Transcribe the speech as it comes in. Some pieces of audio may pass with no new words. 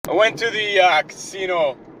I went to the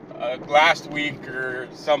casino last week or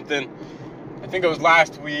something. I think it was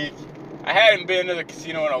last week. I hadn't been to the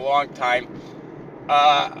casino in a long time.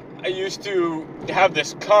 I used to have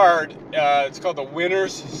this card. It's called the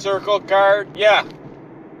Winner's Circle card. Yeah,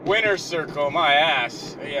 Winner's Circle, my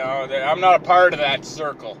ass. You know, I'm not a part of that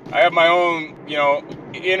circle. I have my own,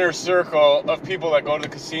 inner circle of people that go to the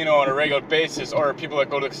casino on a regular basis, or people that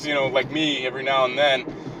go to the casino like me every now and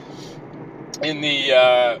then. In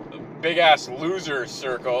the big ass loser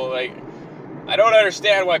circle, like, I don't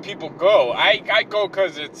understand why people go. I go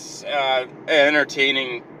because it's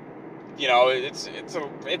entertaining. You know, it's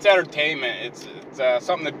entertainment. It's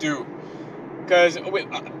something to do. Because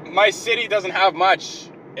my city doesn't have much.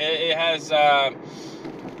 It has a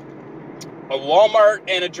Walmart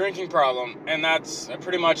and a drinking problem, and that's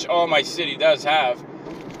pretty much all my city does have.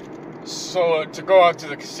 So to go out to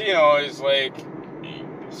the casino is like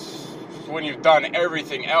when you've done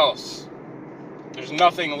everything else. There's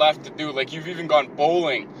nothing left to do. Like, you've even gone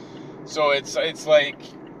bowling. So it's like,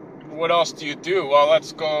 what else do you do? Well,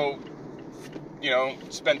 let's go,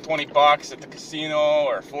 spend $20 at the casino,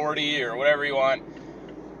 or 40, or whatever you want.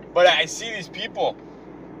 But I see these people.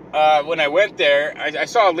 When I went there, I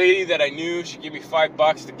saw a lady that I knew. She gave me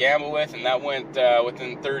 $5 to gamble with, and that went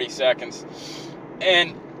within 30 seconds.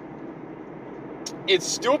 And it's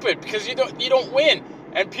stupid because you don't win.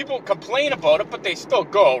 And people complain about it, but they still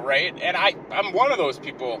go, right? And I'm one of those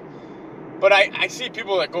people. But I see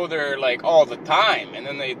people that go there, like, all the time. And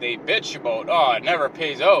then they bitch about, oh, it never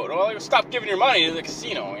pays out. Well, stop giving your money to the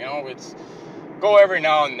casino, It's go every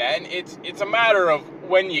now and then. It's a matter of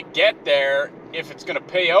when you get there, if it's going to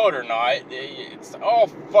pay out or not. It's all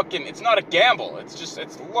fucking, it's not a gamble.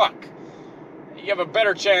 It's luck. You have a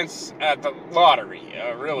better chance at the lottery,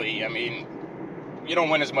 really. I mean, you don't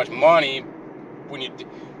win as much money.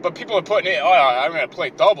 But people are putting it, I'm going to play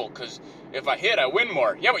double because if I hit, I win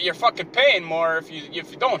more. Yeah, but you're fucking paying more if you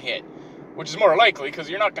don't hit, which is more likely because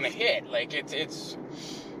you're not going to hit. Like, it's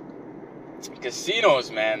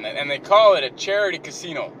casinos, man, and they call it a charity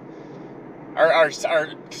casino. Our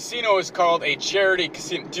casino is called a charity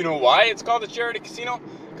casino. Do you know why it's called a charity casino?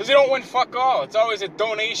 Because you don't win fuck all. It's always a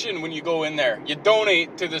donation when you go in there. You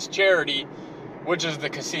donate to this charity, which is the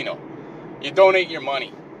casino. You donate your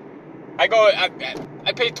money. I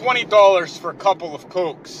pay $20 for a couple of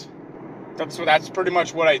Cokes. That's pretty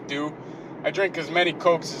much what I do. I drink as many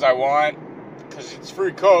Cokes as I want because it's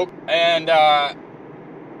free Coke, and I'm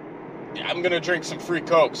gonna drink some free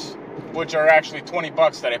Cokes, which are actually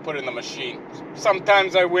 $20 that I put in the machine.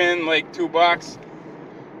 Sometimes I win like $2,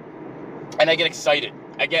 and I get excited.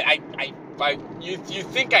 You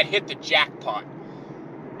think I'd hit the jackpot.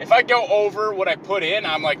 If I go over what I put in,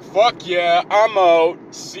 I'm like, fuck yeah, I'm out.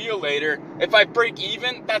 See you later. If I break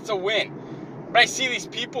even, that's a win. But I see these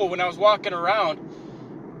people when I was walking around,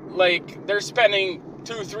 like, they're spending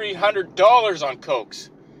 $200-300 on Cokes.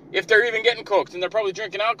 If they're even getting Cokes, and they're probably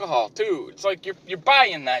drinking alcohol too. It's like, you're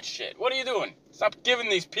buying that shit. What are you doing? Stop giving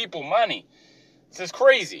these people money. This is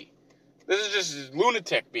crazy. This is just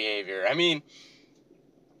lunatic behavior. I mean,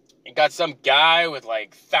 you got some guy with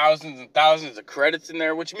like thousands and thousands of credits in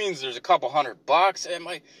there, which means there's a couple $100. And I'm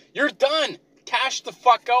like, you're done. Cash the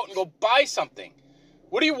fuck out and go buy something.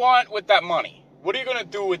 What do you want with that money? What are you going to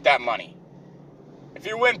do with that money? If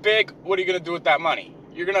you win big, what are you going to do with that money?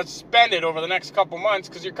 You're going to spend it over the next couple months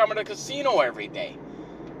because you're coming to a casino every day.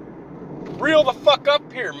 Reel the fuck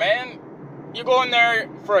up here, man. You go in there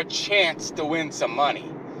for a chance to win some money.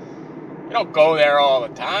 You don't go there all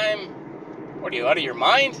the time. What are you, out of your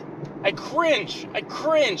mind? I cringe.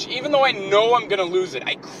 Even though I know I'm going to lose it,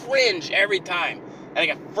 I cringe every time. And I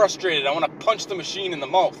get frustrated. I want to punch the machine in the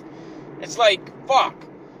mouth. It's like, fuck.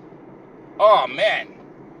 Oh, man.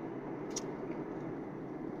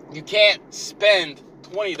 You can't spend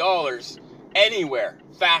 $20 anywhere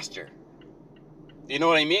faster. You know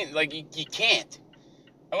what I mean? Like, you can't.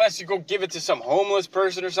 Unless you go give it to some homeless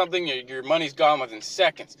person or something, your money's gone within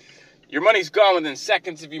seconds. Your money's gone within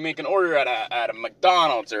seconds if you make an order at a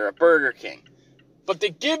McDonald's or a Burger King. But they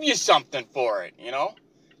give you something for it,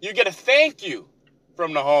 You get a thank you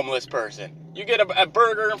from the homeless person. You get a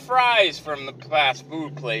burger and fries from the fast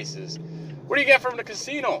food places. What do you get from the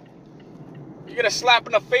casino? You get a slap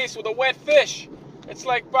in the face with a wet fish. It's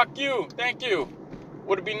like, fuck you, thank you.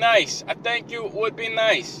 Would it be nice? A thank you would be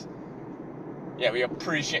nice. Yeah, we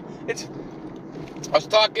appreciate it. I was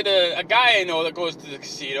talking to a guy I know that goes to the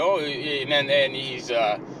casino, and he's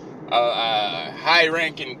a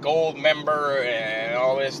high-ranking gold member and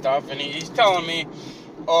all this stuff, and he's telling me,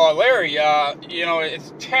 oh, Larry,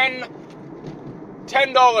 it's $10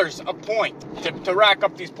 $10 a point to rack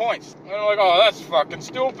up these points. And I'm like, oh, that's fucking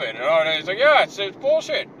stupid. And he's like, yeah, it's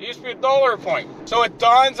bullshit. It used to be $1 a point. So it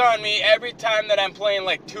dawns on me every time that I'm playing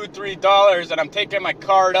like $2, $3 and I'm taking my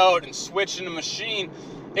card out and switching the machine,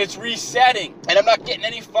 it's resetting. And I'm not getting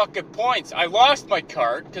any fucking points. I lost my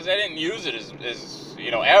card because I didn't use it as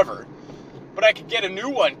you know, ever. But I could get a new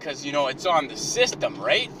one because, you know, it's on the system,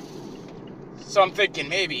 right? So I'm thinking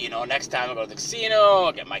maybe, you know, next time I go to the casino,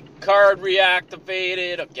 I'll get my card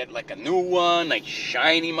reactivated, I'll get like a new one, like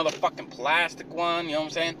shiny motherfucking plastic one, you know what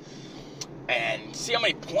I'm saying? And see how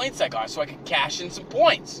many points I got so I can cash in some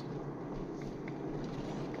points.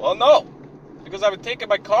 Well, no. Because I've been taking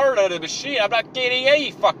my card out of the machine, I'm not getting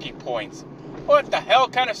any fucking points. What the hell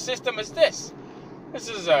kind of system is this? This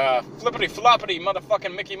is a flippity-floppity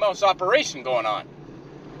motherfucking Mickey Mouse operation going on.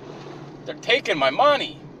 They're taking my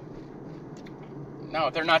money. No,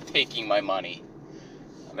 they're not taking my money.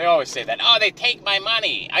 They always say that. Oh, they take my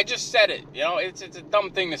money. I just said it. You know, it's a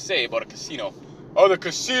dumb thing to say about a casino. Oh, the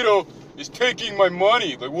casino is taking my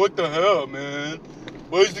money. Like, what the hell, man?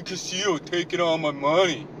 Why is the casino taking all my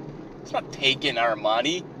money? It's not taking our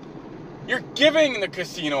money. You're giving the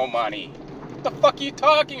casino money. What the fuck are you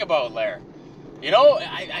talking about, there? You know,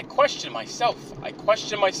 I question myself.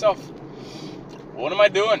 What am I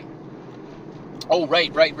doing? Oh, right.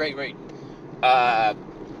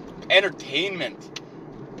 Entertainment.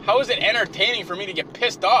 How is it entertaining for me to get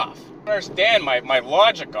pissed off? I don't understand my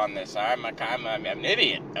logic on this. I'm an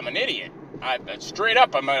idiot. I'm an idiot. Straight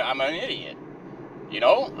up, I'm an idiot. You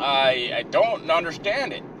know, I don't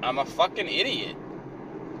understand it. I'm a fucking idiot.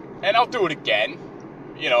 And I'll do it again,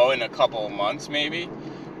 you know, in a couple of months maybe.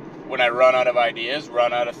 When I run out of ideas,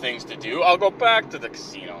 run out of things to do, I'll go back to the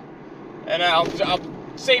casino. And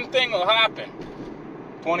same thing will happen.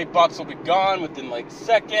 $20 will be gone within like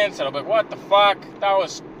seconds, and I'll be like, what the fuck? That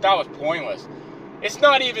was pointless. It's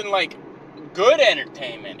not even like good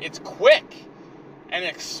entertainment. It's quick and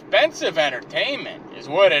expensive entertainment is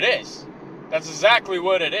what it is. That's exactly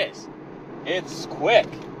what it is. It's quick.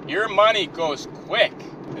 Your money goes quick.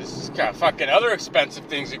 This is kind of fucking other expensive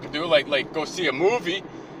things you can do, like go see a movie,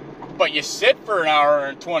 but you sit for an hour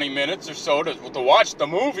and 20 minutes or so to watch the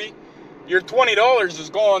movie. Your $20 is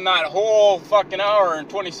going that whole fucking hour and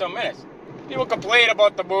 20-some minutes. People complain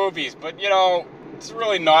about the movies, but, you know, it's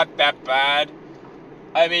really not that bad.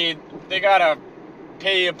 I mean, they gotta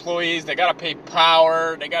pay employees, they gotta pay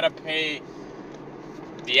power, they gotta pay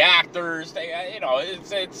the actors, you know,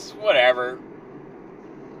 it's whatever.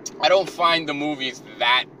 I don't find the movies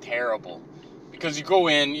that terrible. Because you go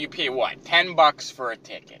in, you pay what, $10 for a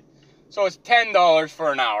ticket. So it's $10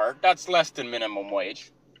 for an hour. That's less than minimum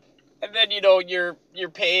wage. And then, you know, you're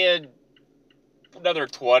paying another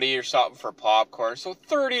 $20 or something for popcorn. So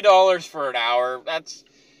 $30 for an hour. That's,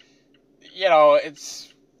 you know,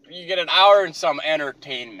 you get an hour and some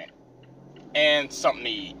entertainment and something to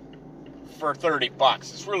eat for $30.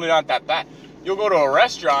 It's really not that bad. You'll go to a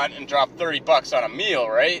restaurant and drop $30 on a meal,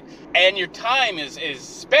 right? And your time is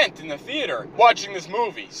spent in the theater watching this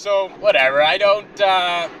movie. So whatever. I don't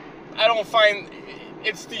find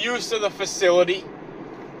it's the use of the facility.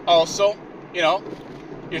 Also, you know,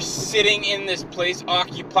 you're sitting in this place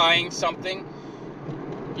occupying something.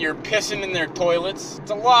 You're pissing in their toilets. It's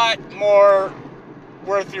a lot more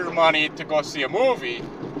worth your money to go see a movie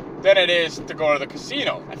than it is to go to the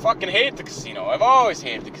casino. I fucking hate the casino. I've always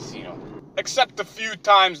hated the casino. Except the few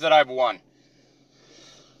times that I've won.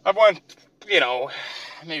 I've won, you know,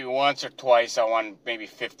 maybe once or twice. I won maybe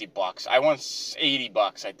 $50. I won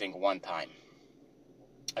 $80, I think, one time.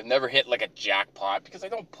 I've never hit like a jackpot because I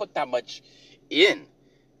don't put that much in.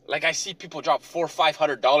 Like, I see people drop $400 or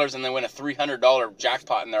 $500 and they win a $300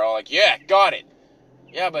 jackpot and they're all like, yeah, got it.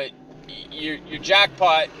 Yeah, but your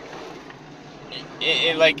jackpot,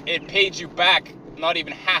 it paid you back not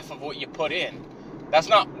even half of what you put in. That's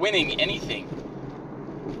not winning anything.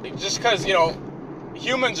 Just because, you know,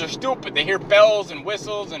 humans are stupid. They hear bells and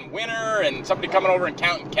whistles and winner and somebody coming over and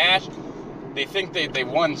counting cash. They think they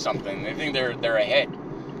won something. They think they're ahead.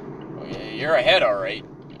 You're ahead, all right.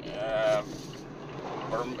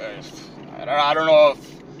 I don't know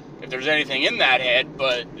if there's anything in that head,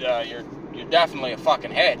 but you're definitely a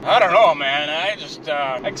fucking head. I don't know, man. I just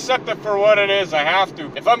accept it for what it is. I have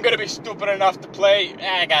to. If I'm gonna be stupid enough to play,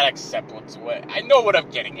 I gotta accept what's what. I know what I'm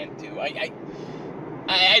getting into.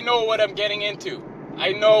 I know what I'm getting into.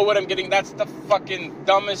 I know what I'm getting. That's the fucking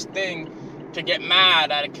dumbest thing, to get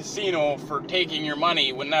mad at a casino for taking your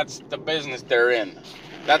money when that's the business they're in.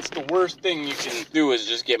 That's the worst thing you can do, is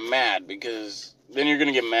just get mad, because then you're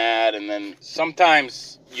gonna get mad, and then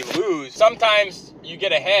sometimes you lose. Sometimes you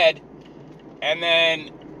get ahead, and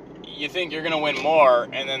then you think you're going to win more,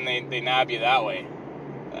 and then they nab you that way.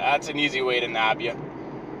 That's an easy way to nab you.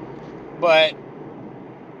 But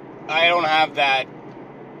I don't have that,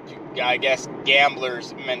 I guess,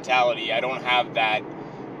 gambler's mentality. I don't have that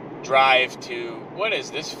drive to, what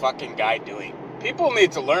is this fucking guy doing? People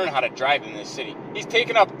need to learn how to drive in this city. He's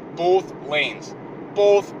taking up both lanes.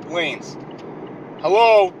 Both lanes.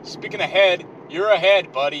 Hello, speaking ahead, you're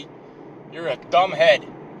ahead, buddy. You're a dumb head.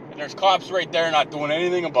 And there's cops right there not doing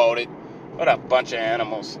anything about it. What a bunch of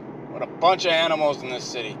animals. What a bunch of animals in this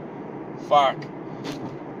city. Fuck.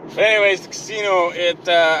 But anyways, the casino,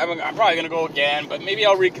 I'm probably going to go again, but maybe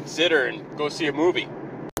I'll reconsider and go see a movie.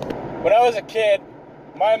 When I was a kid,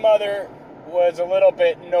 my mother was a little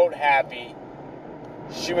bit note happy.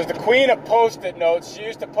 She was the queen of Post-it notes. She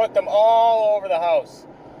used to put them all over the house.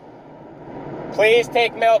 Please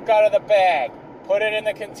take milk out of the bag. Put it in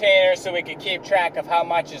the container so we can keep track of how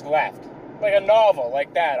much is left. Like a novel,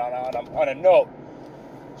 like that, on a note.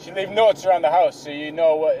 She'd leave notes around the house so you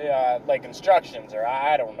know what, like instructions, or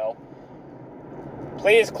I don't know.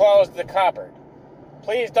 Please close the cupboard.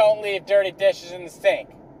 Please don't leave dirty dishes in the sink.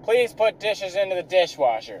 Please put dishes into the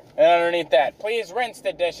dishwasher. And underneath that, please rinse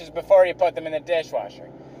the dishes before you put them in the dishwasher.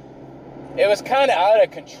 It was kind of out of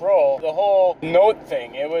control, the whole note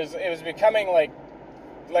thing. It was becoming like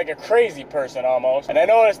a crazy person almost. And I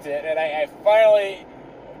noticed it, and I finally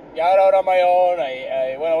got out on my own.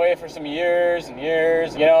 I went away for some years and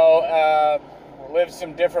years, lived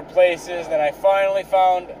some different places. Then I finally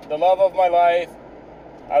found the love of my life.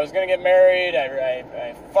 I was going to get married.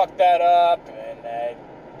 I fucked that up, and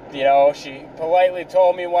she politely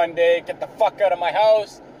told me one day, get the fuck out of my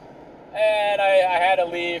house, and I had to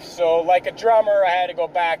leave. So like a drummer, I had to go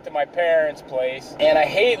back to my parents' place, and I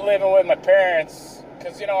hate living with my parents,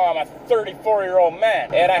 because, I'm a 34-year-old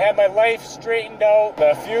man, and I had my life straightened out,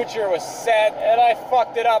 the future was set, and I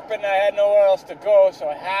fucked it up, and I had nowhere else to go, so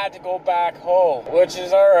I had to go back home, which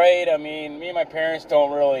is alright. I mean, me and my parents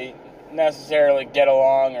don't really necessarily get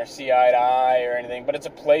along or see eye to eye or anything, but it's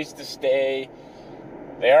a place to stay.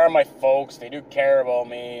 They are my folks. They do care about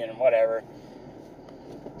me and whatever.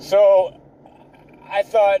 So I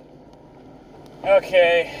thought,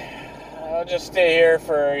 okay, I'll just stay here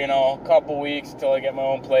for, a couple weeks until I get my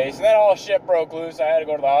own place. And then all shit broke loose. I had to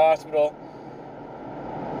go to the hospital.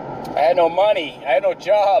 I had no money. I had no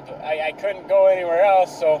job. I couldn't go anywhere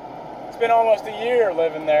else. So it's been almost a year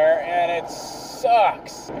living there, and it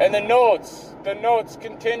sucks. And the notes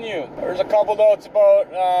continue. There's a couple notes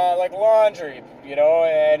about like laundry,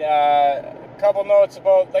 and a couple notes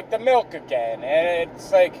about like the milk again. And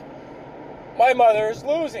it's like, my mother's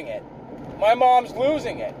losing it. My mom's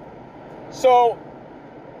losing it. So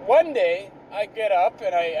one day I get up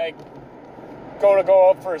and I go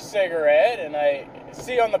up for a cigarette, and I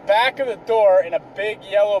see on the back of the door in a big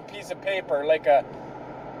yellow piece of paper, like a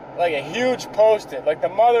huge Post-it, like the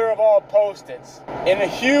mother of all Post-its, in a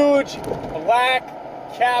huge black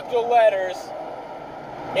capital letters,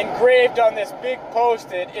 engraved on this big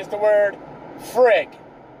Post-it is the word frig.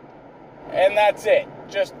 And that's it.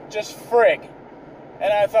 Just frig.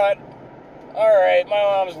 And I thought, alright, my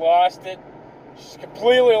mom's lost it. She's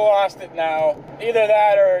completely lost it now. Either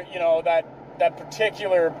that or, that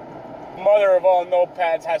particular mother of all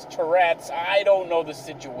notepads has Tourette's. I don't know the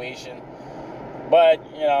situation. But,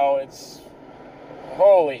 it's,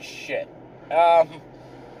 holy shit. I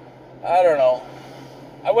don't know.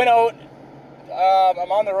 I went out,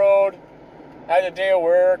 I'm on the road, had a day of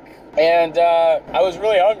work, and I was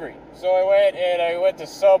really hungry. So I went to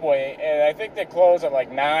Subway, and I think they closed at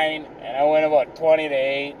like 9, and I went about 20 to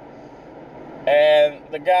 8. And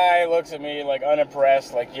the guy looks at me like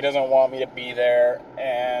unimpressed, like he doesn't want me to be there.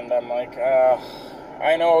 And I'm like,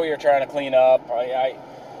 I know you're trying to clean up.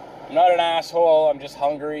 I'm not an asshole, I'm just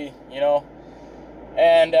hungry,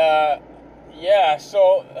 And,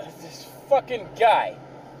 so this fucking guy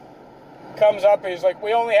comes up and he's like,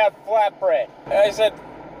 we only have flatbread. And I said,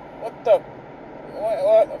 what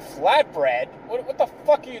flatbread? What the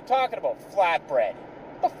fuck are you talking about, flatbread?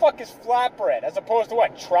 What the fuck is flatbread? As opposed to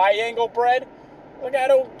what, triangle bread? Like, I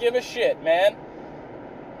don't give a shit, man.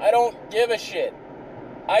 I don't give a shit.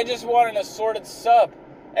 I just want an assorted sub,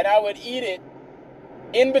 and I would eat it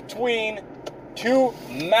in between two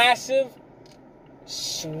massive,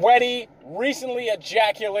 sweaty, recently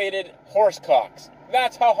ejaculated horse cocks.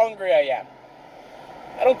 That's how hungry I am.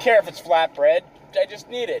 I don't care if it's flatbread. I just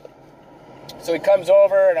need it. So he comes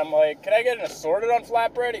over, and I'm like, can I get an assorted on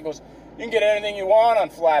flatbread? He goes, you can get anything you want on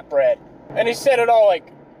flatbread. And he said it all,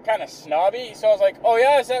 like, kind of snobby. So I was like, oh,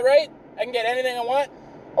 yeah, is that right? I can get anything I want?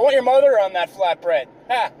 I want your mother on that flatbread.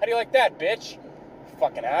 Ha, how do you like that, bitch?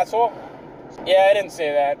 Fucking asshole. Yeah, I didn't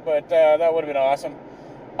say that, but that would have been awesome.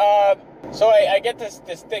 So I get this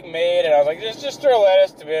thing made, and I was like, just throw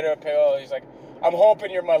lettuce, tomato, pickle. He's like, I'm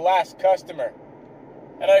hoping you're my last customer.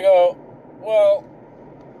 And I go, well,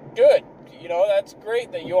 good. You know, that's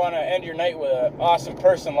great that you want to end your night with an awesome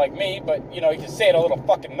person like me, but, you know, you can say it a little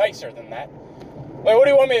fucking nicer than that. Like, what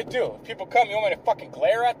do you want me to do? If people come, you want me to fucking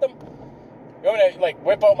glare at them? You want me to, like,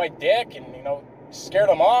 whip out my dick and, you know, scare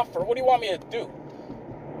them off? Or what do you want me to do?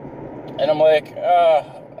 And I'm like,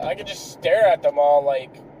 I could just stare at them all,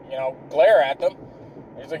 like, you know, glare at them.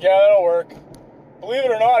 And he's like, yeah, that'll work. Believe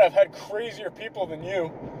it or not, I've had crazier people than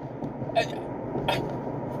you.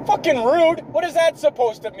 Fucking rude. What is that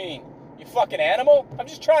supposed to mean? You fucking animal? I'm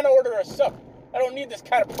just trying to order a sub. I don't need this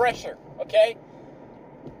kind of pressure, okay?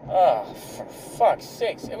 Oh, for fuck's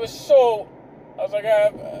sakes. It was so... I was like,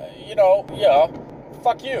 you know, yeah,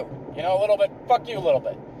 fuck you. You know, a little bit. Fuck you a little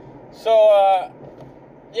bit. So,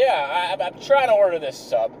 yeah, I'm trying to order this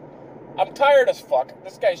sub. I'm tired as fuck.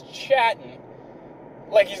 This guy's chatting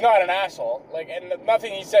like he's not an asshole. Like, and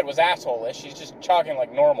nothing he said was asshole-ish. He's just talking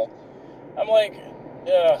like normal. I'm like,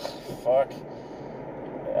 ugh, fuck.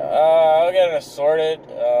 I'll get it assorted.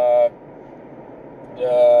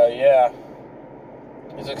 Yeah.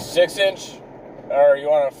 He's like 6-inch. Or you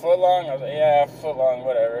want a foot long? I was like, yeah, foot long,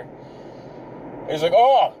 whatever. He's like,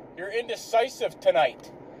 oh, you're indecisive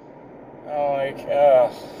tonight. I'm like,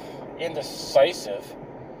 indecisive?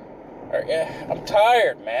 I'm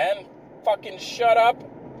tired, man. Fucking shut up.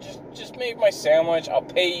 Just make my sandwich. I'll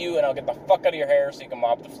pay you, and I'll get the fuck out of your hair so you can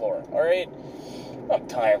mop the floor. All right? I'm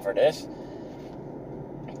tired for this.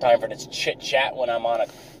 I'm tired for this chit-chat when I'm on a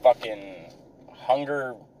fucking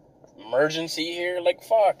hunger emergency here. Like,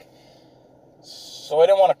 fuck. So I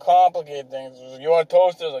didn't want to complicate things. I was like, you want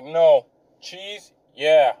toast? I was like, no. Cheese?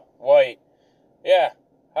 Yeah. White? Yeah.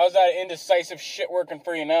 How's that indecisive shit working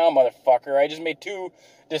for you now, motherfucker? I just made 2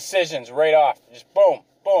 decisions right off. Just boom,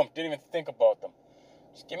 boom. Didn't even think about them.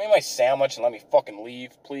 Just give me my sandwich and let me fucking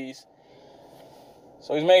leave, please.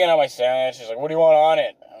 So he's making out my sandwich. He's like, what do you want on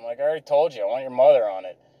it? I'm like, I already told you. I want your mother on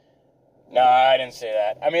it. No, I didn't say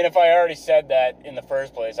that. I mean, if I already said that in the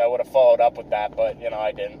first place, I would have followed up with that, but, you know,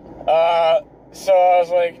 I didn't. So I was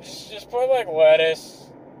like, just put, like, lettuce,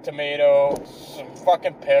 tomato, some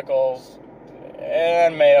fucking pickles,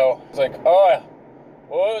 and mayo. It's like, oh,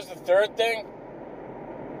 what was the third thing?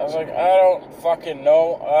 I was like, I don't fucking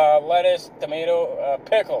know. Lettuce, tomato,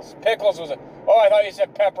 pickles. Pickles was I thought you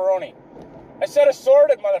said pepperoni. I said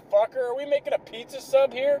assorted, motherfucker. Are we making a pizza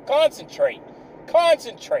sub here? Concentrate.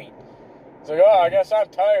 It's like, oh, I guess I'm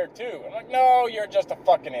tired too. I'm like, no, you're just a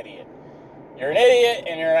fucking idiot. You're an idiot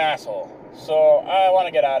and you're an asshole. So I want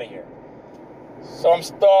to get out of here. So I'm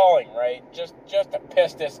stalling, right? Just to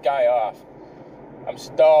piss this guy off. I'm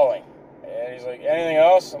stalling. And he's like, anything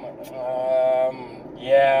else? I'm like,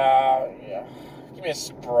 yeah. Give me a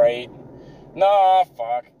Sprite. Nah,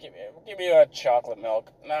 fuck. Give me a chocolate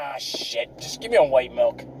milk. Nah, shit. Just give me a white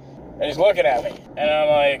milk. And he's looking at me. And I'm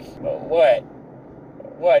like, what?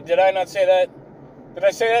 What? Did I not say that? Did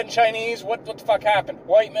I say that in Chinese? What the fuck happened?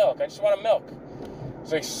 White milk. I just want a milk.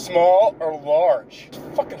 It's like small or large.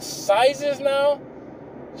 Fucking sizes now?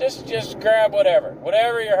 Just grab whatever.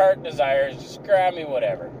 Whatever your heart desires, just grab me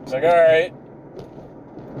whatever. It's like, alright.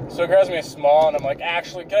 So he grabs me a small, and I'm like,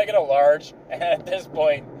 actually, can I get a large? And at this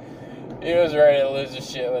point, he was ready to lose his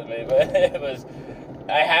shit with me. But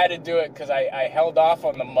I had to do it because I held off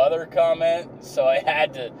on the mother comment, so I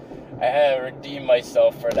had to redeem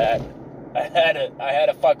myself for that. I had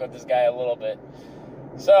to fuck with this guy a little bit.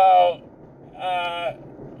 So,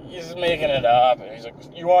 he's making it up, and he's like,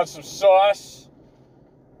 you want some sauce?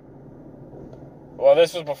 Well,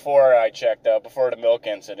 this was before I checked out, before the milk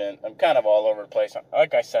incident. I'm kind of all over the place.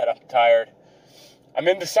 Like I said, I'm tired. I'm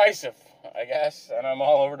indecisive, I guess, and I'm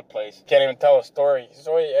all over the place. Can't even tell a story.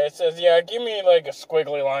 So it says, yeah, give me like a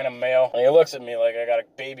squiggly line of mayo. And he looks at me like I got a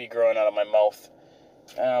baby growing out of my mouth.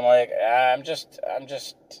 And I'm like, I'm just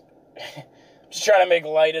trying to make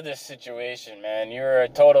light of this situation, man. You're a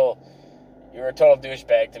total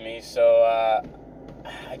douchebag to me, so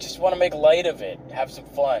I just want to make light of it, have some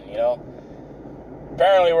fun, you know.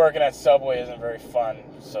 Apparently, working at Subway isn't very fun,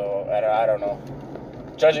 so I don't know.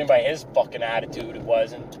 Judging by his fucking attitude, it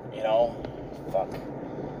wasn't, you know. Fuck.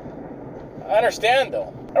 I understand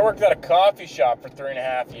though. I worked at a coffee shop for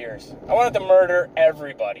 3.5 years. I wanted to murder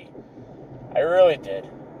everybody. I really did.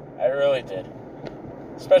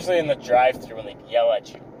 Especially in the drive-thru when they'd yell at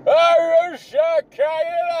you. Oh,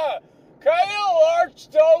 can you large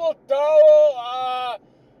double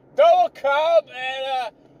cup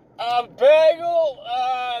and a bagel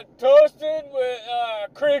toasted with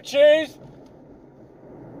cream cheese?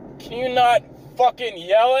 Can you not fucking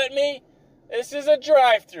yell at me? This is a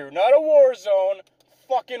drive-thru, not a war zone.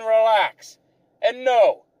 Fucking relax. And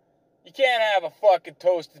no, you can't have a fucking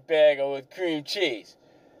toasted bagel with cream cheese.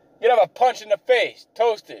 You can have a punch in the face,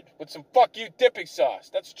 toasted, with some fuck you dipping sauce.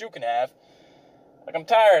 That's what you can have. Like, I'm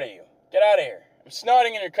tired of you. Get out of here. I'm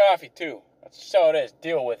snotting in your coffee, too. That's just how it is.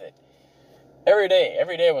 Deal with it. Every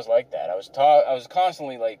day was like that. I was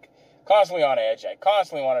constantly on edge. I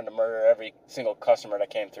constantly wanted to murder every single customer that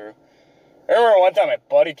came through. I remember one time my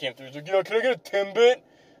buddy came through. He's like, "Yo, can I get a Timbit?"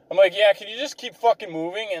 I'm like, "Yeah, can you just keep fucking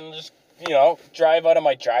moving and just, drive out of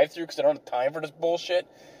my drive-thru because I don't have time for this bullshit?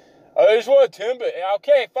 I just want a Timbit."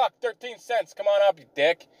 "Okay, fuck, 13 cents. Come on up, you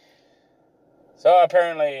dick." So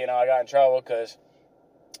apparently, I got in trouble because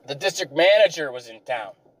the district manager was in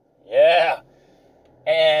town. Yeah.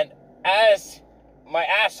 And as my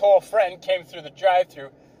asshole friend came through the drive-thru,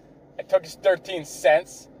 I took his 13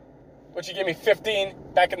 cents, which he gave me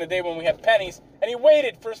 15 back in the day when we had pennies, and he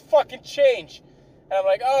waited for his fucking change. And I'm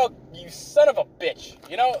like, "Oh, you son of a bitch."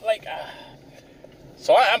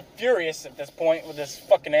 So I'm furious at this point with this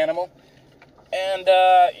fucking animal. And,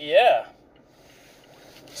 yeah.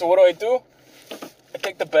 So what do? I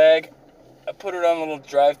take the bag, I put it on the little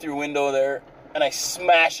drive-thru window there, and I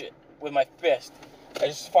smash it with my fist. I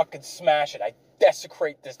just fucking smash it. I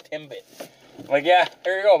desecrate this Timbit. I'm like, "Yeah,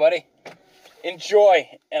 here you go, buddy. Enjoy."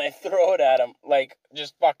 And I throw it at him,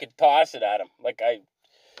 just fucking toss it at him. I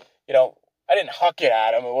didn't huck it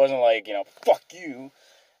at him. It wasn't like, "Fuck you."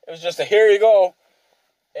 It was just a, "Here you go."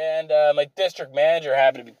 And my district manager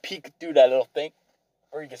happened to be peeking through that little thing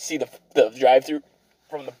where you can see the drive-thru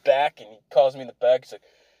from the back, and he calls me in the back. He's like,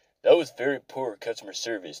 "That was very poor customer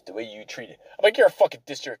service, the way you treated." I'm like, "You're a fucking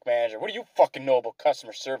district manager. What do you fucking know about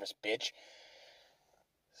customer service, bitch?"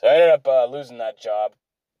 So I ended up losing that job.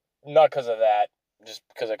 Not because of that, just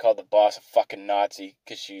because I called the boss a fucking Nazi,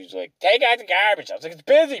 because she was like, "Take out the garbage." I was like, "It's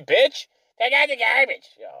busy, bitch. Take out the garbage."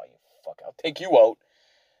 "Oh, you fuck, I'll take you out."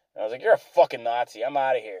 And I was like, "You're a fucking Nazi. I'm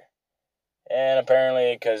out of here." And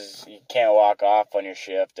apparently, because you can't walk off on your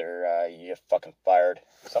shift, or you get fucking fired.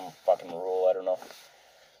 Some fucking rule, I don't know.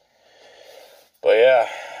 But yeah,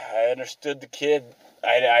 I understood the kid.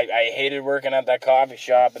 I hated working at that coffee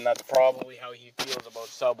shop, and that's probably how he feels about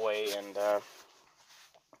Subway. And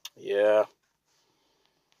yeah,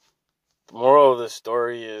 the moral of this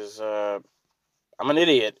story is I'm an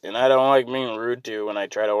idiot, and I don't like being rude to when I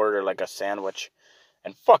try to order like a sandwich.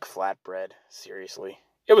 And fuck flatbread, seriously.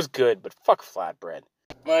 It was good, but fuck flatbread.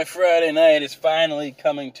 My Friday night is finally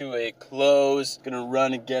coming to a close. Gonna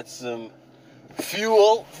run and get some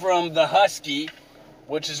fuel from the Husky,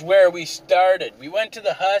 which is where we started. We went to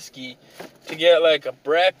the Husky to get like a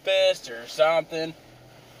breakfast or something.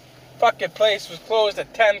 Fucking place was closed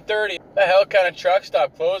at 10:30. The hell kind of truck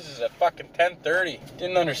stop closes at fucking 10:30?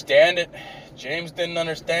 Didn't understand it. James didn't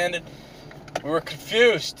understand it. We were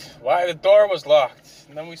confused why the door was locked.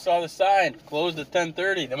 And then we saw the sign, closed at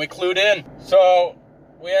 10:30. Then we clued in. So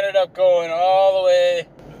we ended up going all the way.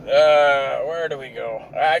 Where do we go?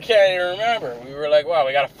 I can't even remember. We were like, "Wow,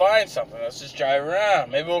 we gotta find something. Let's just drive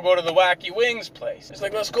around. Maybe we'll go to the Wacky Wings place." It's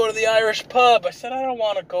like, "Let's go to the Irish pub." I said, "I don't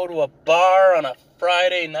want to go to a bar on a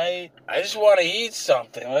Friday night. I just want to eat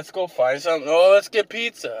something. Let's go find something. Oh, let's get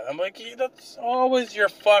pizza." I'm like, "Yeah, that's always your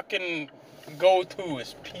fucking go-to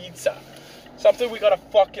is pizza. Something we gotta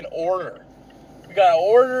fucking order. We gotta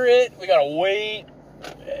order it. We gotta wait.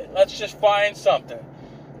 Let's just find something."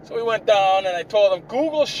 So we went down, and I told them,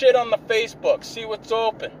 "Google shit on the Facebook. See what's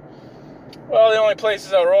open." Well, the only places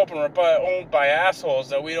that were open were owned by assholes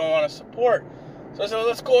that we don't want to support. So I said,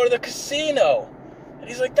 "Let's go to the casino." And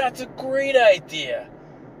he's like, "That's a great idea."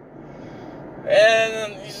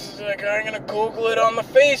 And he's like, "I'm going to Google it on the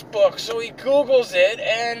Facebook." So he Googles it,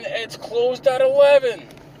 and it's closed at 11.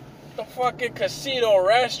 The fucking casino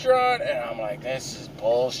restaurant. And I'm like, this is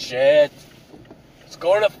bullshit. Let's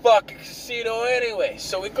go to the fucking casino anyway.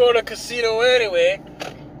 So we go to the casino anyway.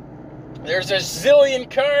 There's a zillion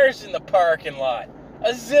cars in the parking lot.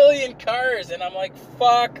 A zillion cars. And I'm like,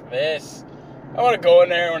 fuck this. I want to go in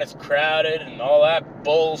there when it's crowded and all that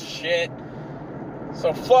bullshit.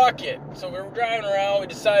 So fuck it. So we were driving around. We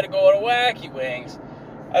decided to go to Wacky Wings.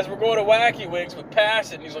 As we're going to Wacky Wings, we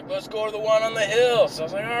pass it. And he's like, "Let's go to the one on the hill." So I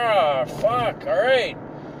was like, "Oh, fuck. All right."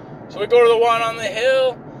 So we go to the one on the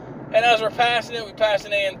hill. And as we're passing it, we passed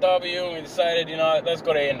an A&W. And we decided, let's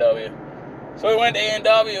go to A&W. So we went to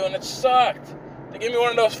A&W, and it sucked. They gave me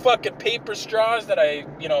one of those fucking paper straws that I,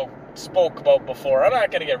 spoke about before. I'm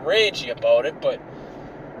not going to get ragey about it, but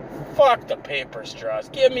fuck the paper straws.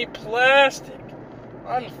 Give me plastic.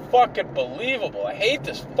 Unfucking believable. I hate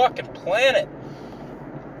this fucking planet.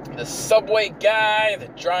 the subway guy, the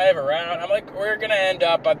drive around. I'm like, we're gonna end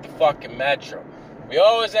up at the fucking metro. We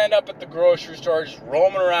always end up at the grocery store just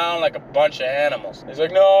roaming around like a bunch of animals. He's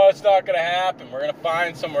like, no, it's not gonna happen. We're gonna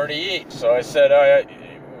find somewhere to eat. So I said,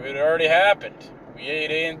 it already happened. We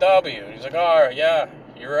ate A&W. He's like, oh, yeah,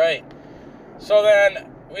 you're right. So then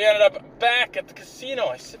we ended up back at the casino.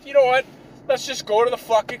 I said, you know what? Let's just go to the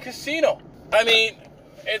fucking casino. I mean,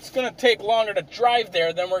 it's gonna take longer to drive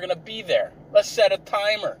there than we're gonna be there. Let's set a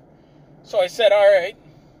timer. So I said, all right.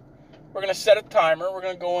 We're going to set a timer. We're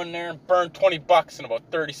going to go in there and burn $20 in about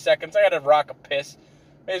 30 seconds. I got to rock a piss.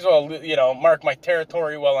 May as well, mark my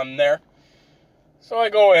territory while I'm there. So I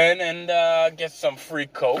go in and get some free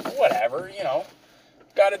Coke, whatever,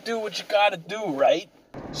 Got to do what you got to do, right?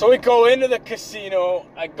 So we go into the casino.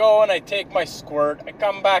 I go and I take my squirt. I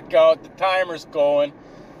come back out. The timer's going.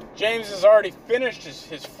 James has already finished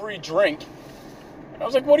his free drink. I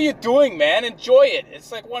was like, what are you doing, man? Enjoy it.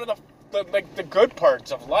 It's like one of the good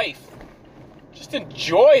parts of life. Just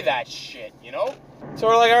enjoy that shit, So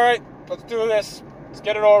we're like, all right, let's do this. Let's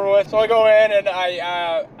get it over with. So I go in and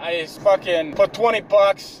I fucking put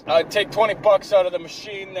 $20. I take $20 out of the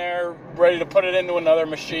machine there, ready to put it into another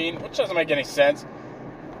machine, which doesn't make any sense.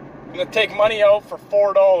 I'm gonna take money out for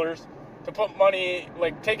 $4 to put money,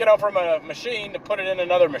 take it out from a machine to put it in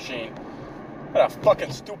another machine. What a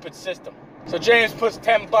fucking stupid system. So James puts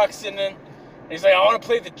 $10 in it. He's like, I want to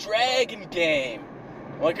play the dragon game.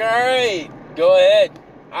 I'm like, all right, go ahead.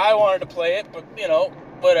 I wanted to play it, but,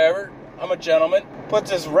 whatever. I'm a gentleman.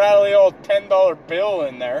 Puts this rattly old $10 bill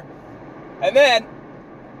in there. And then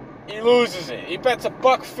he loses it. He bets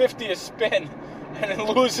 $1.50 a spin and then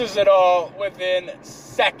loses it all within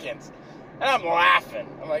seconds. And I'm laughing.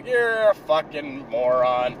 I'm like, you're a fucking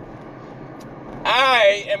moron.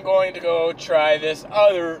 I am going to go try this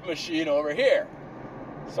other machine over here.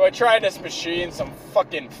 So I tried this machine, some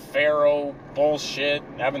fucking pharaoh bullshit,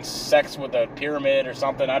 having sex with a pyramid or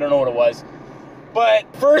something. I don't know what it was. But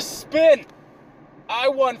first spin, I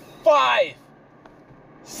won 5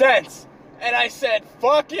 cents. And I said,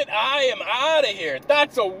 fuck it, I am out of here.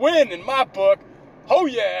 That's a win in my book. Oh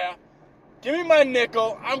yeah. Give me my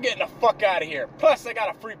nickel. I'm getting the fuck out of here. Plus, I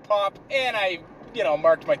got a free pop, and I,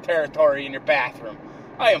 marked my territory in your bathroom.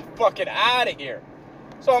 I am fucking out of here.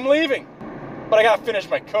 So I'm leaving. But I gotta finish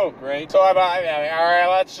my Coke, right? So I'm all right,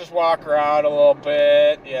 let's just walk around a little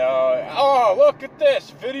bit, Oh, look at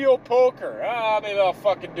this, video poker. Maybe I'll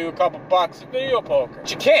fucking do a couple bucks of video poker. But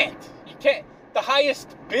you can't. The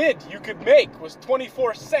highest bid you could make was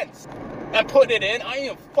 24 cents. I'm putting it in. I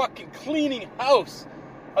am fucking cleaning house.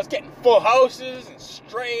 I was getting full houses and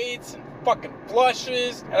straights and fucking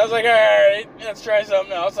flushes. And I was like, all right, let's try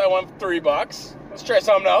something else. I won $3. Let's try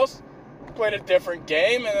something else. Played a different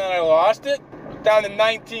game, and then I lost it. Down to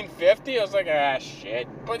 1950. I was like, shit.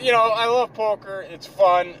 But, I love poker. It's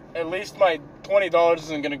fun. At least my $20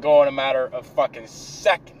 isn't going to go in a matter of fucking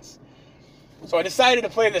seconds. So I decided to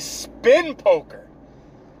play the spin poker.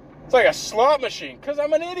 It's like a slot machine, because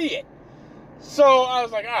I'm an idiot. So I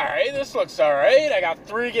was like, all right, this looks all right. I got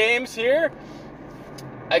 3 games here.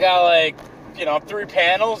 I got 3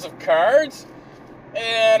 panels of cards.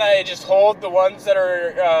 And I just hold the ones that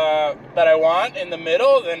are that I want in the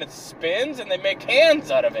middle, then it spins, and they make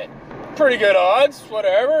hands out of it. Pretty good odds,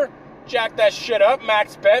 whatever. Jack that shit up,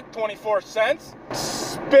 max bet, 24 cents.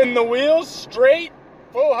 Spin the wheels, straight,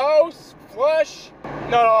 full house, flush.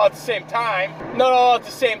 Not all at the same time.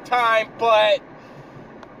 But,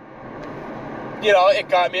 it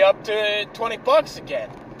got me up to $20 again.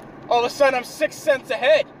 All of a sudden, I'm 6 cents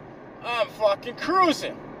ahead. I'm fucking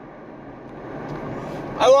cruising.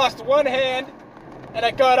 I lost one hand, and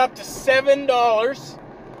I got up to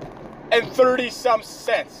 $7.30-some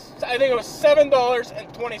cents. I think it was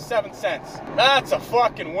 $7.27. That's a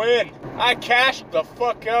fucking win. I cashed the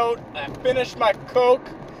fuck out. I finished my Coke,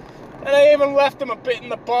 and I even left him a bit in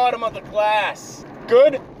the bottom of the glass.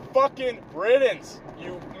 Good fucking riddance,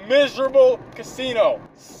 you miserable casino.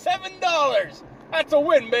 $7. That's a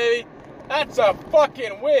win, baby. That's a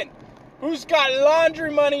fucking win. Who's got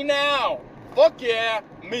laundry money now? Fuck yeah,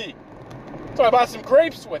 me. So I bought some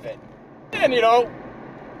grapes with it. And,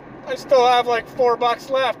 I still have $4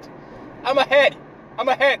 left. I'm ahead.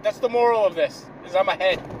 That's the moral of this, is I'm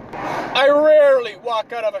ahead. I rarely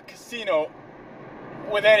walk out of a casino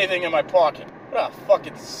with anything in my pocket. What a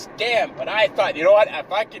fucking scam. But I thought, you know what?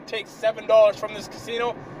 If I could take $7 from this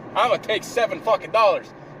casino, I'm going to take $7 fucking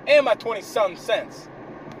dollars. And my 20-some cents.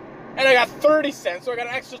 And I got 30 cents, so I got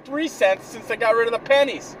an extra 3 cents since I got rid of the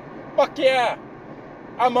pennies. Fuck yeah.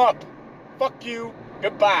 I'm up. Fuck you.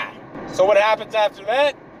 Goodbye. So what happens after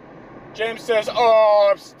that? James says, oh,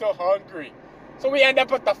 I'm still hungry. So we end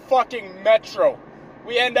up at the fucking Metro.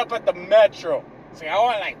 It's like, I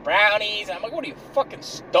want like brownies. I'm like, what are you, fucking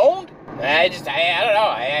stoned? I don't know.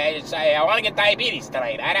 I want to get diabetes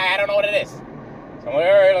tonight. I don't know what it is. So I'm like,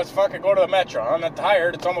 all right, let's fucking go to the Metro. I'm not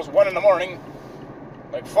tired. It's almost 1 in the morning.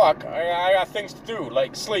 Like, fuck. I got things to do,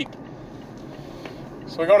 like sleep.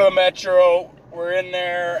 So we go to the Metro. We're in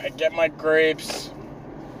there. I get my grapes.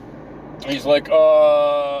 He's like,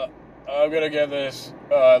 I'm gonna get this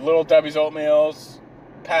Little Debbie's oatmeals,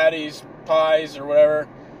 patties, pies, or whatever.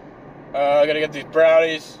 I gotta get these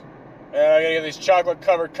brownies, and I gotta get these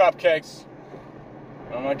chocolate-covered cupcakes.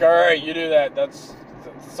 And I'm like, all right, you do that. That's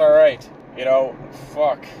all right. You know,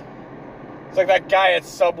 fuck. It's like that guy at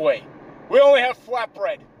Subway. We only have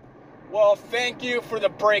flatbread. Well, thank you for the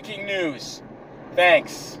breaking news.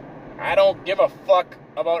 Thanks. I don't give a fuck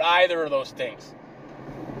about either of those things.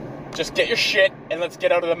 Just get your shit and let's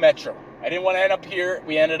get out of the Metro. I didn't want to end up here.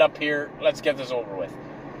 We ended up here. Let's get this over with.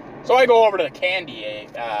 So I go over to the candy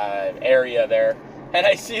area there, and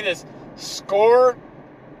I see this Score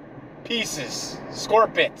bits.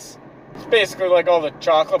 It's basically like all the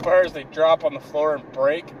chocolate bars they drop on the floor and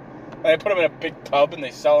break. And they put them in a big tub and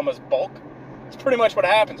they sell them as bulk. It's pretty much what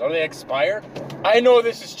happens. Or they expire. I know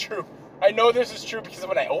this is true. Because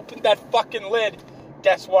when I opened that fucking lid,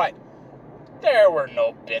 guess what? There were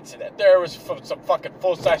no bits in it. There was some fucking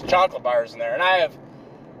full-size chocolate bars in there. And I have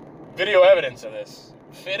video evidence of this.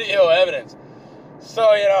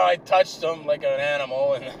 So, you know, I touched them like an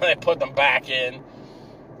animal and then I put them back in.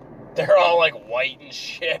 They're all like white and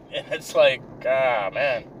shit. And it's like,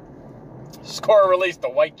 man. Score released the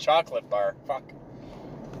white chocolate bar. Fuck.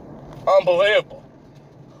 Unbelievable.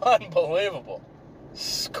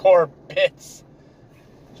 Score bits.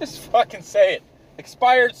 Just fucking say it.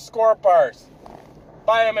 Expired Score bars.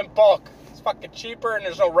 Buy them in bulk. It's fucking cheaper and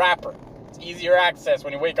there's no wrapper. It's easier access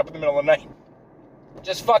when you wake up in the middle of the night.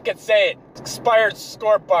 Just fucking say it. It's expired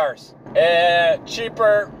Score bars.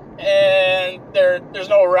 Cheaper and there's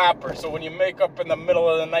no wrapper. So when you wake up in the middle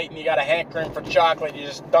of the night and you got a hankering for chocolate, you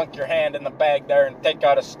just dunk your hand in the bag there and take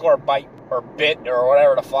out a Score bite or bit or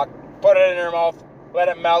whatever the fuck. Put it in your mouth. Let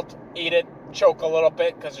it melt. Eat it. Choke a little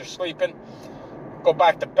bit because you're sleeping. Go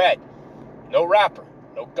back to bed. No wrapper.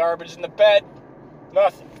 No garbage in the bed.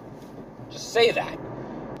 Nothing. Just say that.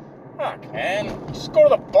 Fuck, man. Just go to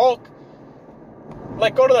the bulk.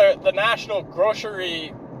 Like, go to the National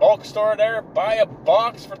Grocery bulk store there. Buy a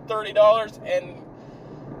box for $30 and,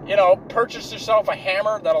 you know, purchase yourself a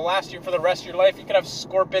hammer that'll last you for the rest of your life. You can have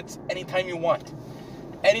Score bits anytime you want.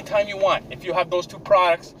 Anytime you want. If you have those two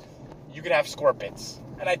products, you could have Score bits.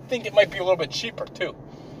 And I think it might be a little bit cheaper, too.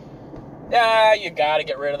 Yeah, you gotta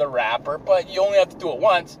get rid of the wrapper, but you only have to do it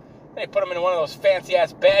once. Then you put them in one of those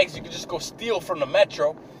fancy-ass bags you can just go steal from the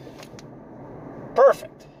Metro.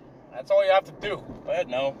 Perfect. That's all you have to do. But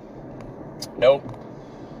no. Nope.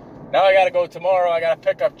 Now I gotta go tomorrow. I gotta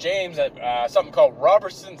pick up James at something called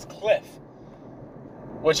Robertson's Cliff.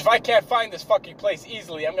 Which, if I can't find this fucking place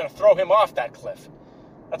easily, I'm gonna throw him off that cliff.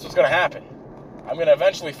 That's what's gonna happen. I'm gonna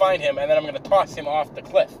eventually find him, and then I'm gonna toss him off the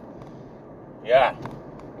cliff. Yeah.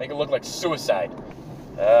 Make it look like suicide.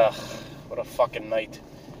 Ugh. What a fucking night.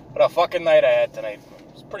 What a fucking night I had tonight.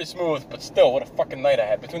 It was pretty smooth, but still, what a fucking night I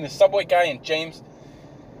had. Between the Subway guy and James,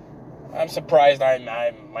 I'm surprised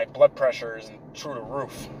my blood pressure isn't through the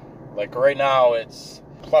roof. Like, right now, it's...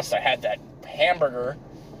 Plus, I had that hamburger.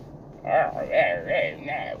 Our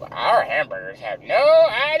hamburgers have no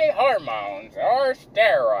added hormones or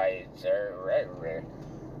steroids.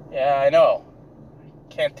 Yeah, I know.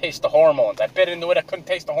 Can't taste the hormones. I bit into it, I couldn't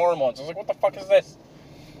taste the hormones. I was like, what the fuck is this?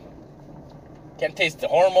 Can't taste the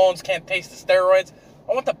hormones, can't taste the steroids.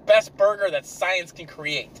 I want the best burger that science can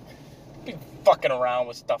create. Don't be fucking around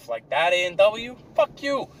with stuff like that, A&W. Fuck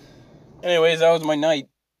you. Anyways, that was my night.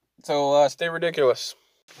 So, stay ridiculous.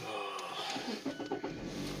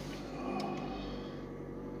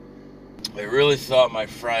 I really thought my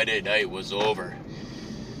Friday night was over.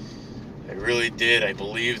 I really did. I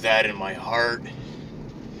believed that in my heart.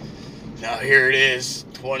 Now here it is,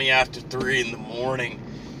 20 after 3 in the morning.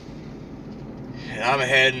 And I'm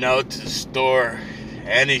heading out to the store,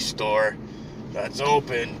 any store that's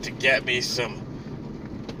open, to get me some,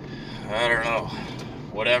 I don't know,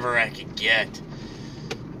 whatever I could get.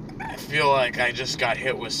 I feel like I just got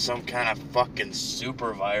hit with some kind of fucking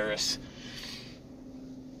super virus.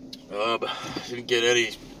 Didn't get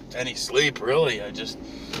any sleep, really. I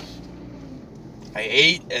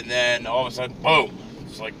ate, and then all of a sudden, boom.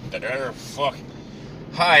 It's like, fuck.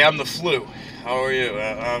 Hi, I'm the flu. How are you?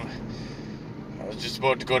 I was just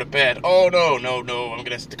about to go to bed. Oh, no. I'm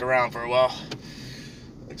gonna stick around for a while.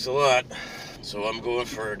 Thanks a lot. So I'm going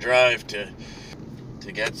for a drive to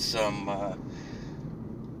to get some,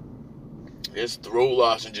 throat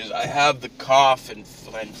lozenges. I have the cough and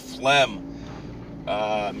phlegm,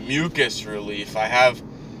 mucus relief. I have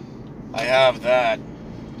that,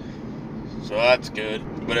 so that's good.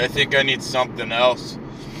 But I think I need something else,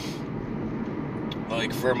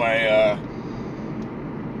 like for my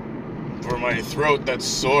throat that's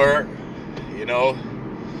sore. You know,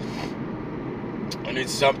 I need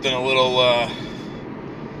something a little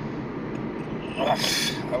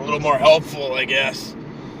more helpful, I guess.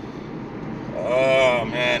 Oh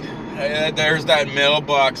man, there's that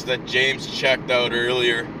mailbox that James checked out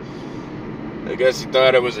earlier. I guess he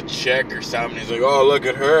thought it was a check or something. He's like, oh, look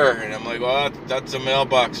at her. And I'm like, well, that's a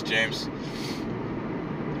mailbox, James.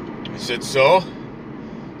 He said, so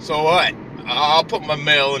what? I'll put my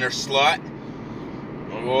mail in her slot.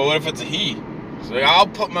 I'm like, well, what if it's a he? He's like, I'll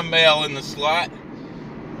put my mail in the slot.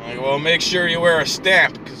 I'm like, well, make sure you wear a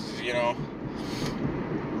stamp, because, you know,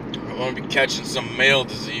 I don't want to be catching some mail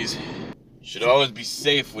disease. You should always be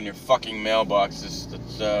safe when you're fucking mailboxes.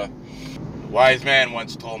 That's, a wise man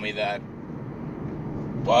once told me that.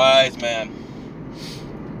 Wise man.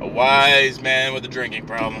 A wise man with a drinking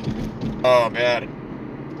problem. Oh, man.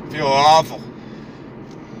 I feel awful.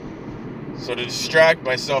 So to distract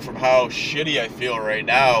myself from how shitty I feel right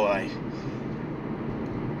now, I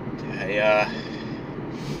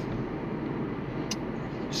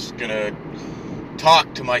just gonna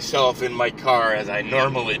talk to myself in my car as I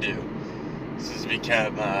normally do. This has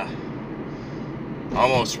become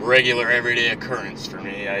almost regular everyday occurrence for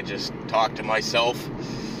me. I just talk to myself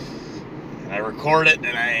and I record it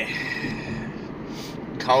and I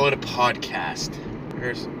call it a podcast.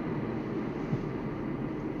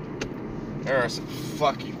 There are some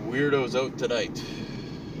fucking weirdos out tonight.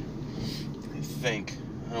 I think.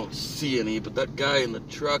 I don't see any, but that guy in the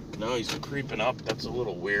truck, no, he's creeping up. That's a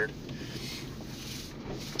little weird.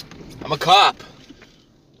 I'm a cop.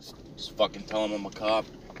 Just fucking tell him I'm a cop.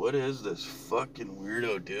 What is this fucking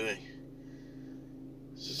weirdo doing?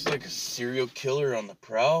 Is this like a serial killer on the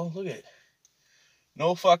prowl? Look at it.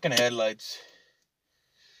 No fucking headlights.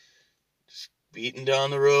 Just beating down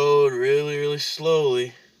the road really, really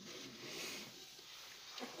slowly.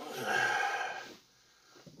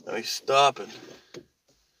 Now he's stopping.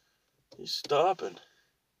 He's stopping. What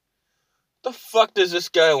the fuck does this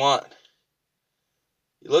guy want?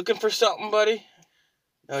 You looking for something, buddy?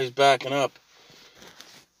 Now he's backing up.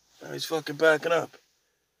 Now he's fucking backing up.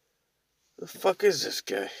 The fuck is this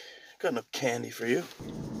guy? Got no candy for you.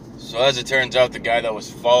 So as it turns out, the guy that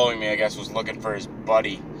was following me, I guess, was looking for his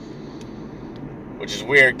buddy. Which is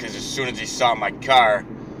weird, because as soon as he saw my car,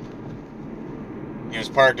 he was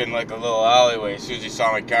parked in like a little alleyway. As soon as he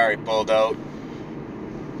saw my car, he pulled out.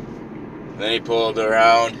 Then he pulled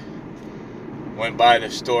around, went by the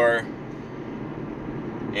store,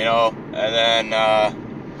 you know, and then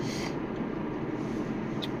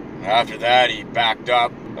after that he backed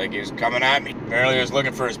up like he was coming at me. Apparently he was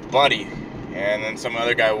looking for his buddy, and then some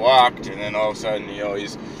other guy walked, and then all of a sudden, you know,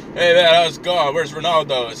 he's, hey man, how's it going? Where's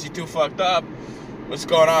Ronaldo? Is he too fucked up? What's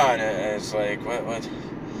going on? And it's like, what?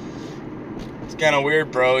 It's kind of weird,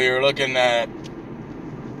 bro. You're looking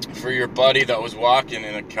for your buddy that was walking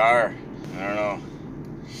in a car. I don't know.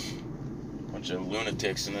 Bunch of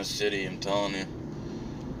lunatics in this city, I'm telling you.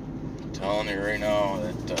 I'm telling you right now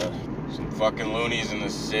that some fucking loonies in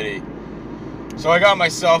this city. So I got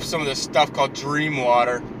myself some of this stuff called Dream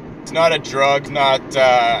Water. It's not a drug, not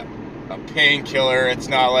a painkiller. It's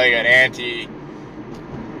not like an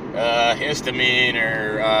anti-histamine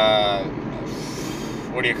or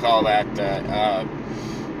what do you call that?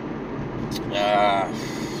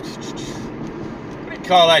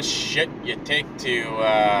 Call that shit you take to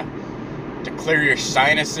clear your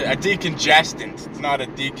sinuses. A decongestant. It's not a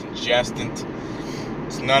decongestant.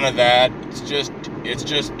 It's none of that. It's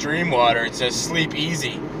just Dream Water. It says sleep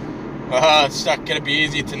easy. It's not gonna be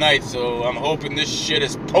easy tonight, so I'm hoping this shit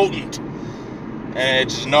is potent and it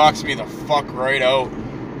just knocks me the fuck right out.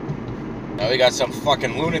 Now we got some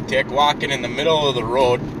fucking lunatic walking in the middle of the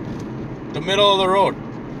road. The middle of the road.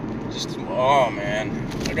 Just, oh man.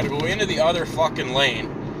 I gotta go into the other fucking lane.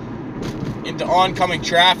 Into oncoming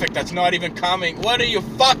traffic that's not even coming. What are you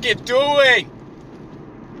fucking doing?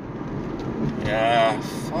 Yeah,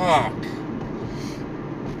 fuck.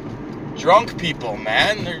 Drunk people,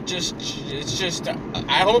 man. It's just,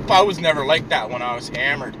 I hope I was never like that when I was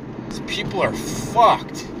hammered. These people are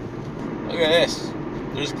fucked. Look at this.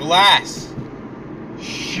 There's glass.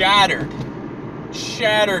 Shattered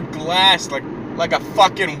glass like a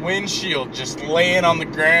fucking windshield just laying on the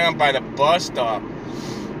ground by the bus stop.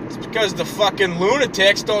 It's because the fucking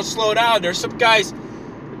lunatics don't slow down. There's some guys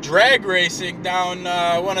drag racing down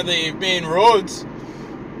one of the main roads.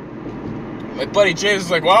 My buddy James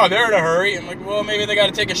is like, wow, they're in a hurry. I'm like, well, maybe they got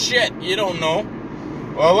to take a shit. You don't know.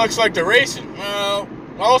 Well, it looks like they're racing. Well,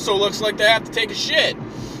 also looks like they have to take a shit.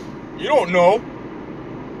 You don't know.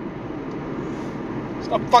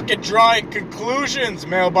 Stop fucking drawing conclusions,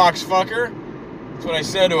 mailbox fucker. That's what I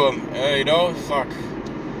said to him. You know, fuck,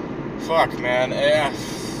 man.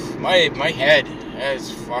 My head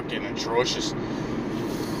is fucking atrocious.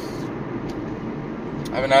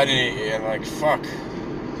 I haven't had any, like, fuck.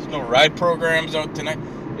 There's no ride programs out tonight.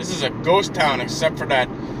 This is a ghost town except for that,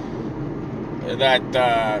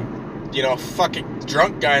 you know, fucking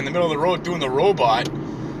drunk guy in the middle of the road doing the robot. I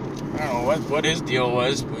don't know what his deal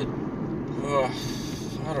was, but,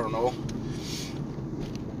 I don't know.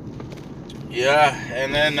 Yeah,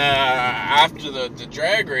 and then after the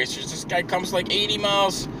drag racers, this guy comes like 80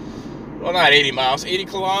 miles, well, not 80 miles, 80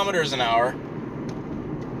 kilometers an hour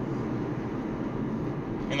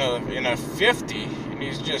in a 50, and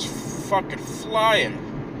he's just fucking flying.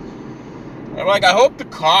 I'm like, I hope the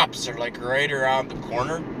cops are like right around the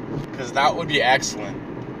corner, because that would be excellent.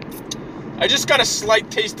 I just got a slight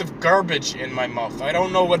taste of garbage in my mouth. I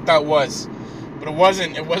don't know what that was, but it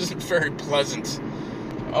wasn't very pleasant.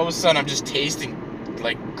 All of a sudden, I'm just tasting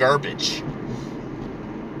like garbage.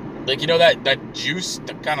 Like, you know that juice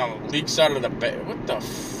that kind of leaks out of the bed. What the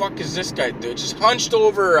fuck is this guy doing? Just hunched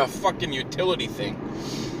over a fucking utility thing.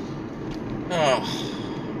 Oh.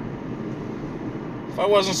 If I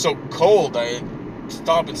wasn't so cold, I'd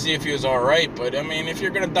stop and see if he was alright. But, I mean, if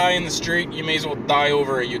you're gonna die in the street, you may as well die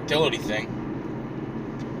over a utility thing.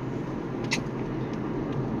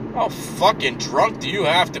 How fucking drunk do you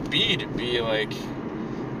have to be like...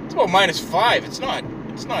 It's about -5.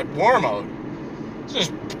 It's not warm out. It's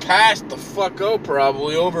just passed the fuck out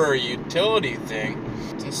probably over a utility thing.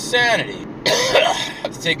 It's insanity. I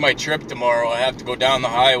have to take my trip tomorrow. I have to go down the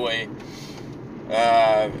highway.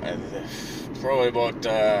 Probably about,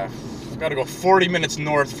 I've got to go 40 minutes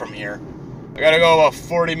north from here. I got to go about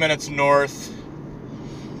 40 minutes north.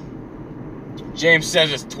 James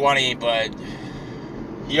says it's 20, but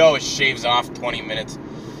he always shaves off 20 minutes.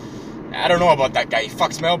 I don't know about that guy. He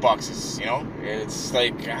fucks mailboxes, you know? It's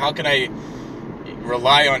like, how can I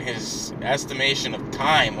rely on his estimation of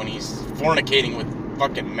time when he's fornicating with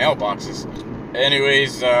fucking mailboxes?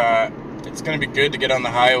 Anyways, it's gonna be good to get on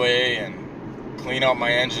the highway and clean out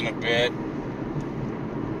my engine a bit.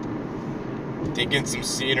 Take in some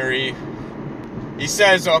scenery. He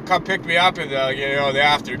says, oh, come pick me up in the, you know, the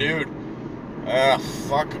afternoon.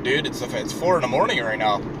 Fuck, dude, it's 4 in the morning right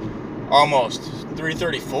now. Almost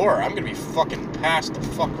 3:34. I'm gonna be fucking passed the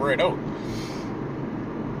fuck right out.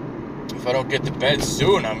 If I don't get to bed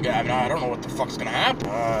soon, I don't know what the fuck's gonna happen.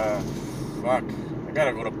 Fuck. I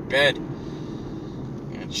gotta go to bed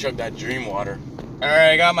and chug that dream water.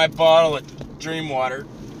 Alright, I got my bottle of dream water,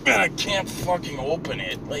 and I can't fucking open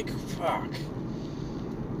it. Like, fuck.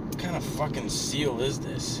 What kind of fucking seal is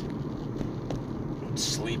this?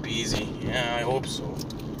 Sleep easy. Yeah, I hope so.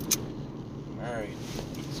 Alright.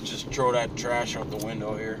 Just throw that trash out the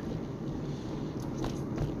window here.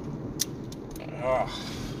 Oh.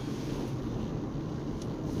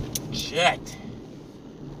 Shit.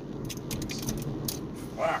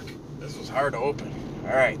 Fuck. This was hard to open.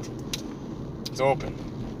 Alright. It's open.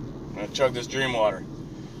 I'm gonna chug this dream water.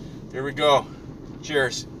 Here we go.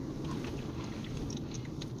 Cheers.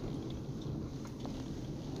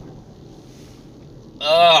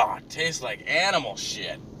 Oh, it tastes like animal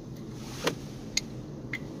shit.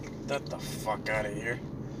 Get the fuck out of here.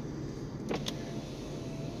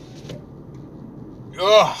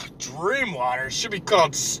 Ugh, dream water. It should be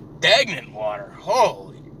called stagnant water.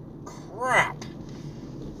 Holy crap.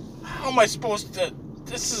 How am I supposed to...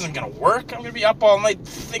 This isn't gonna work. I'm gonna be up all night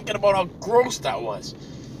thinking about how gross that was.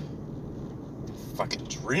 Fucking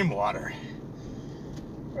dream water.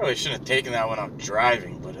 Probably shouldn't have taken that when I'm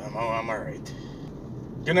driving, but I'm alright.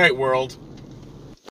 Good night, world.